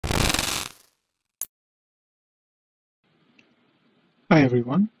Hi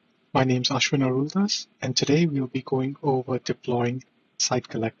everyone, my name is Ashwin Aruldas, and today we'll be going over deploying Site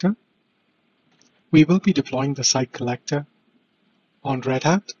Collector. We will be deploying the Site Collector on Red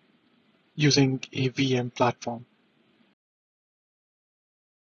Hat using a VM platform.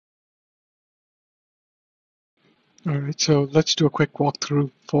 Alright, so let's do a quick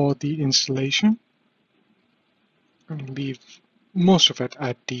walkthrough for the installation. I'm going to leave most of it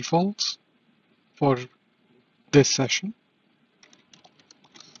at defaults for this session.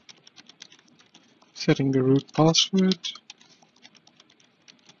 Setting the root password.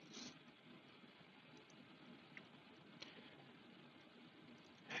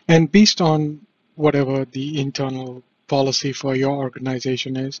 And based on whatever the internal policy for your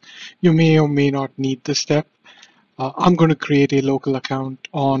organization is, you may or may not need this step. I'm going to create a local account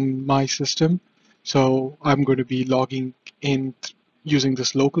on my system. So I'm going to be logging in using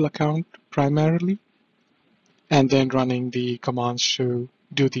this local account primarily, and then running the commands to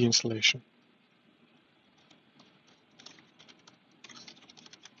do the installation.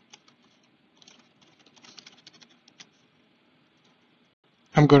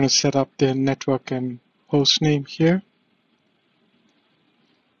 I'm going to set up the network and host name here.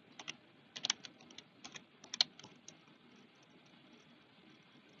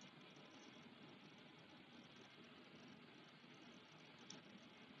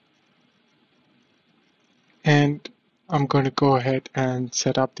 And I'm going to go ahead and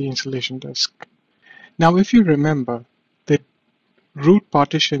set up the installation disk. Now, if you remember, the root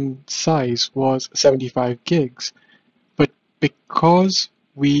partition size was 75 gigs, but because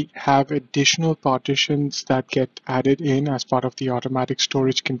we have additional partitions that get added in as part of the automatic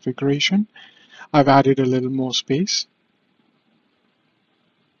storage configuration, I've added a little more space.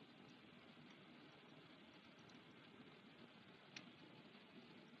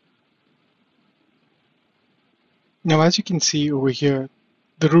 Now, as you can see over here,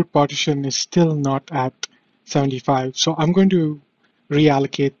 the root partition is still not at 75. So I'm going to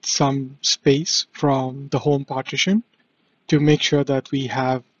reallocate some space from the home partition to make sure that we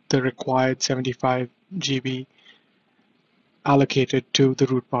have the required 75 GB allocated to the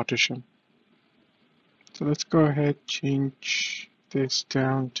root partition. So let's go ahead, change this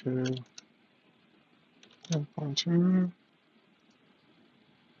down to 1.2.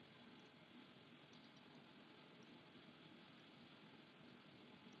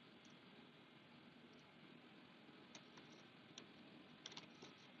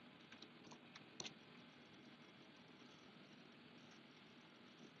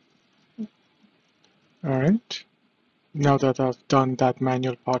 All right. Now that I've done that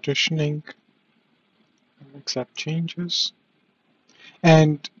manual partitioning, accept changes.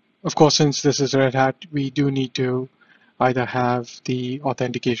 And of course, since this is Red Hat, we do need to either have the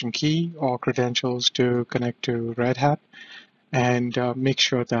authentication key or credentials to connect to Red Hat, and make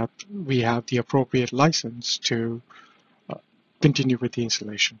sure that we have the appropriate license to continue with the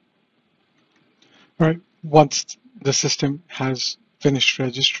installation. All right, once the system has finished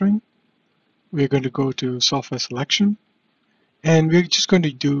registering, we're going to go to software selection, and we're just going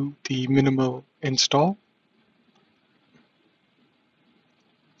to do the minimal install,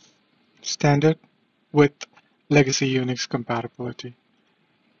 standard, with legacy Unix compatibility.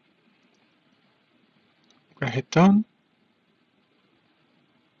 I'm going to hit done.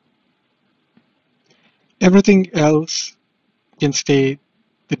 Everything else can stay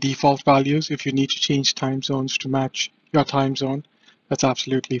the default values. If you need to change time zones to match your time zone, that's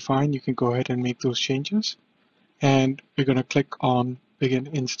absolutely fine. You can go ahead and make those changes. And we're going to click on Begin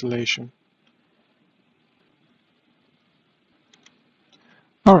Installation.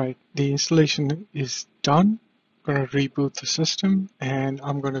 All right, the installation is done. I'm going to reboot the system, and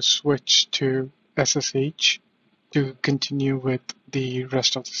I'm going to switch to SSH to continue with the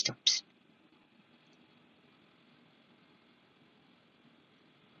rest of the steps.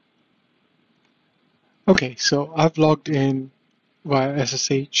 Okay, so I've logged in via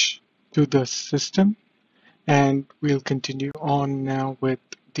SSH to the system, and we'll continue on now with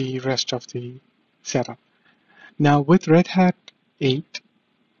the rest of the setup. Now with Red Hat 8,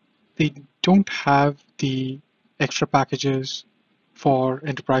 they don't have the extra packages for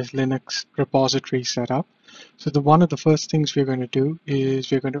Enterprise Linux repository setup. So one of the first things we're going to do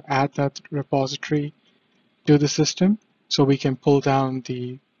is we're going to add that repository to the system so we can pull down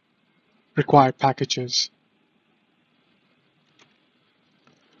the required packages.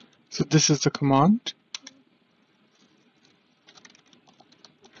 So this is the command.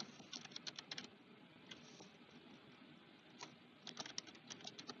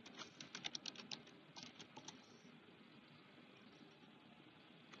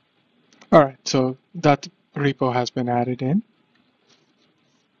 All right, so that repo has been added in.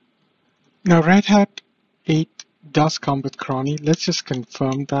 Now Red Hat 8 does come with cron. Let's just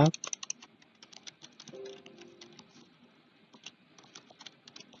confirm that.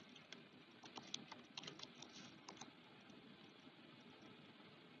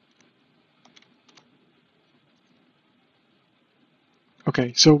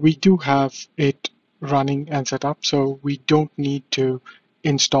 Okay, so we do have it running and set up, so we don't need to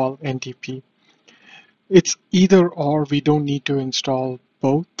install NTP. It's either or, we don't need to install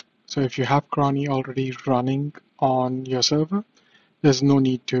both. So if you have cron already running on your server, there's no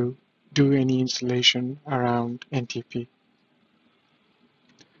need to do any installation around NTP.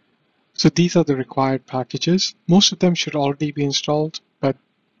 So these are the required packages. Most of them should already be installed, but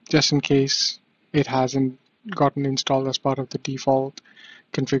just in case it hasn't gotten installed as part of the default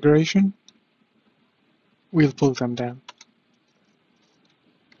configuration, we'll pull them down.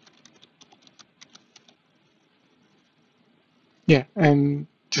 Yeah, and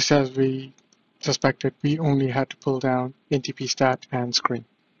just as we suspected, we only had to pull down NTP stat and screen.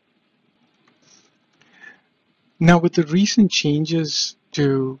 Now with the recent changes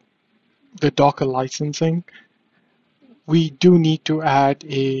to the Docker licensing, we do need to add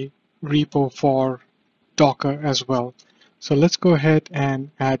a repo for Docker as well. So let's go ahead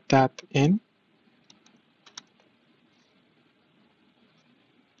and add that in.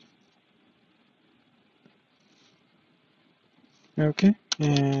 Okay,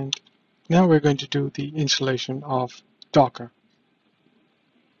 and now we're going to do the installation of Docker.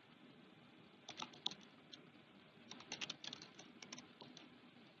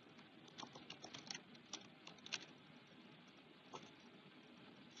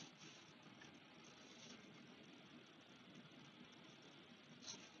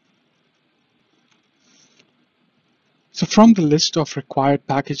 So from the list of required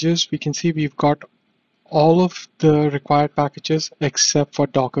packages, we can see we've got all of the required packages except for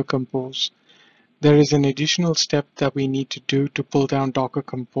Docker Compose. There is an additional step that we need to do to pull down Docker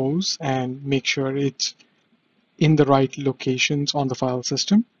Compose and make sure it's in the right locations on the file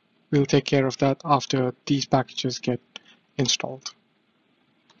system. We'll take care of that after these packages get installed.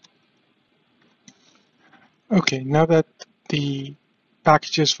 Okay, now that the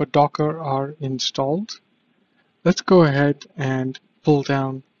packages for Docker are installed, let's go ahead and pull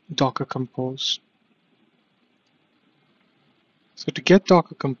down Docker Compose. So to get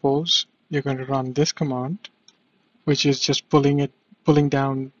Docker Compose, you're going to run this command, which is just pulling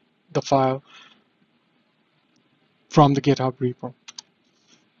down the file from the GitHub repo.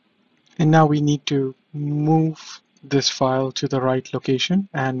 And now we need to move this file to the right location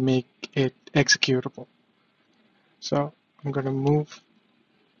and make it executable. So I'm going to move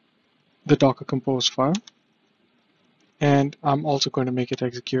the Docker Compose file, and I'm also going to make it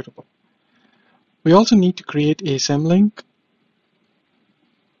executable. We also need to create a symlink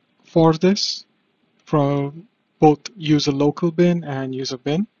for this from both user local bin and user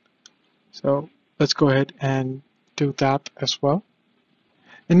bin. So let's go ahead and do that as well.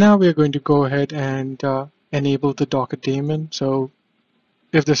 And now we're going to go ahead and enable the Docker daemon. So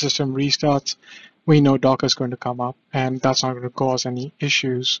if the system restarts, we know Docker is going to come up, and that's not going to cause any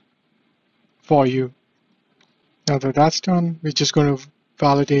issues for you. Now that that's done, we're just going to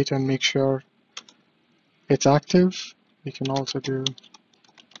validate and make sure it's active. We can also do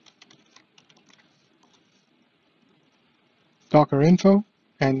Docker info,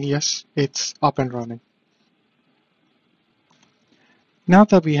 and yes, it's up and running. Now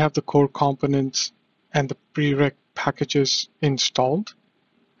that we have the core components and the prereq packages installed,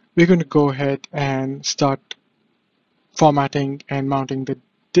 we're going to go ahead and start formatting and mounting the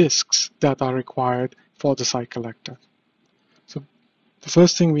disks that are required for the site collector. So the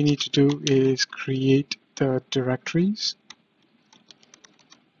first thing we need to do is create the directories.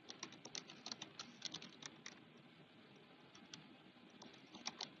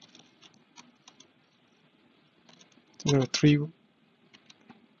 There are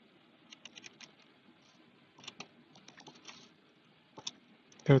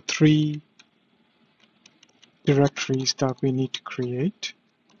three directories that we need to create.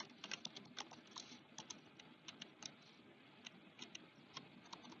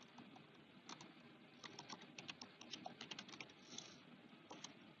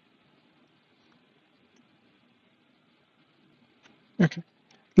 Okay,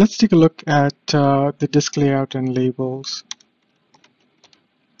 let's take a look at the disk layout and labels.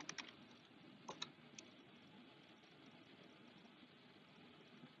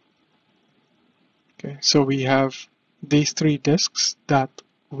 Okay, so we have these three disks that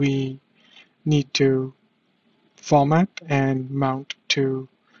we need to format and mount to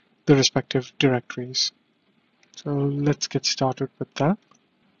the respective directories. So let's get started with that.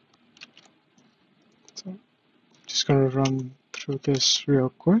 So just going to run through this real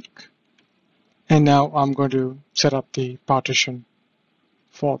quick. And now I'm going to set up the partition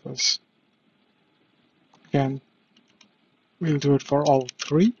for this. Again, we'll do it for all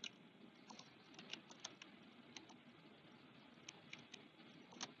three.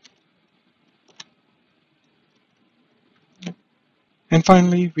 And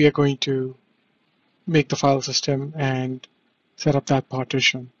finally, we are going to make the file system and set up that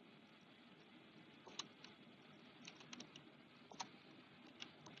partition.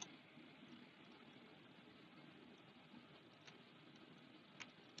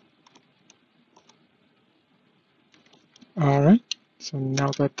 All right, so now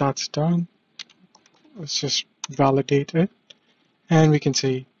that that's done, let's just validate it. And we can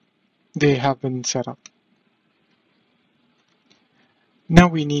see they have been set up. Now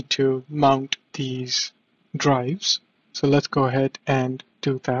we need to mount these drives. So let's go ahead and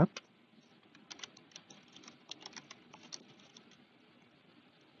do that.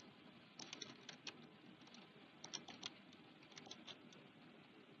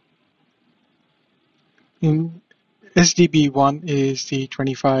 In SDB1 is the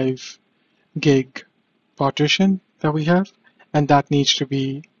 25 gig partition that we have, and that needs to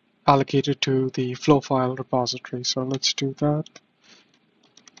be allocated to the flow file repository. So let's do that.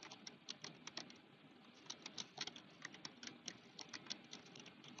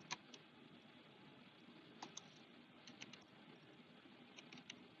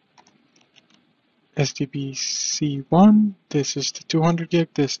 SDBC1, this is the 200 gig.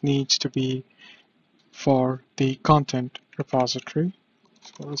 This needs to be for the content repository.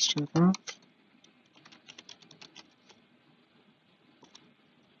 So let's do that.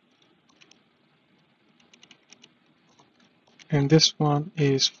 And this one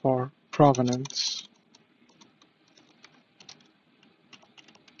is for provenance.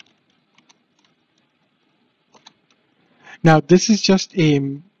 Now this is just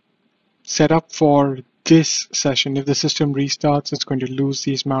a setup for this session. If the system restarts, it's going to lose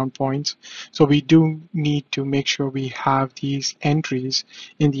these mount points. So we do need to make sure we have these entries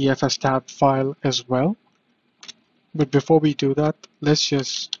in the fstab file as well. But before we do that, let's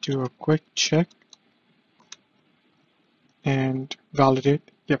just do a quick check and validate.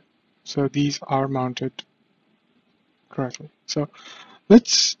 Yep, so these are mounted correctly. So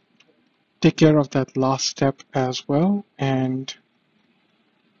let's take care of that last step as well and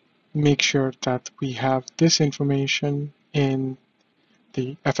make sure that we have this information in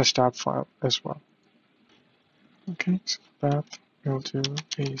the fstab file as well. Okay, so that we'll do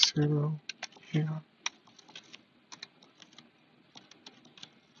A0 here.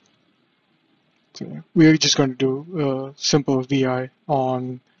 So we're just going to do a simple VI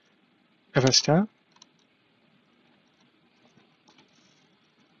on fstab.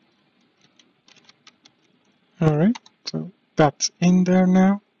 All right, so that's in there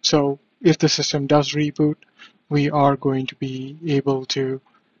now. So if the system does reboot, we are going to be able to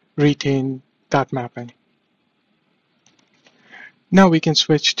retain that mapping. Now we can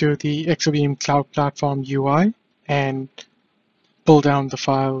switch to the Exabeam Cloud Platform UI and pull down the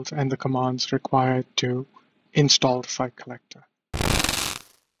files and the commands required to install the site collector.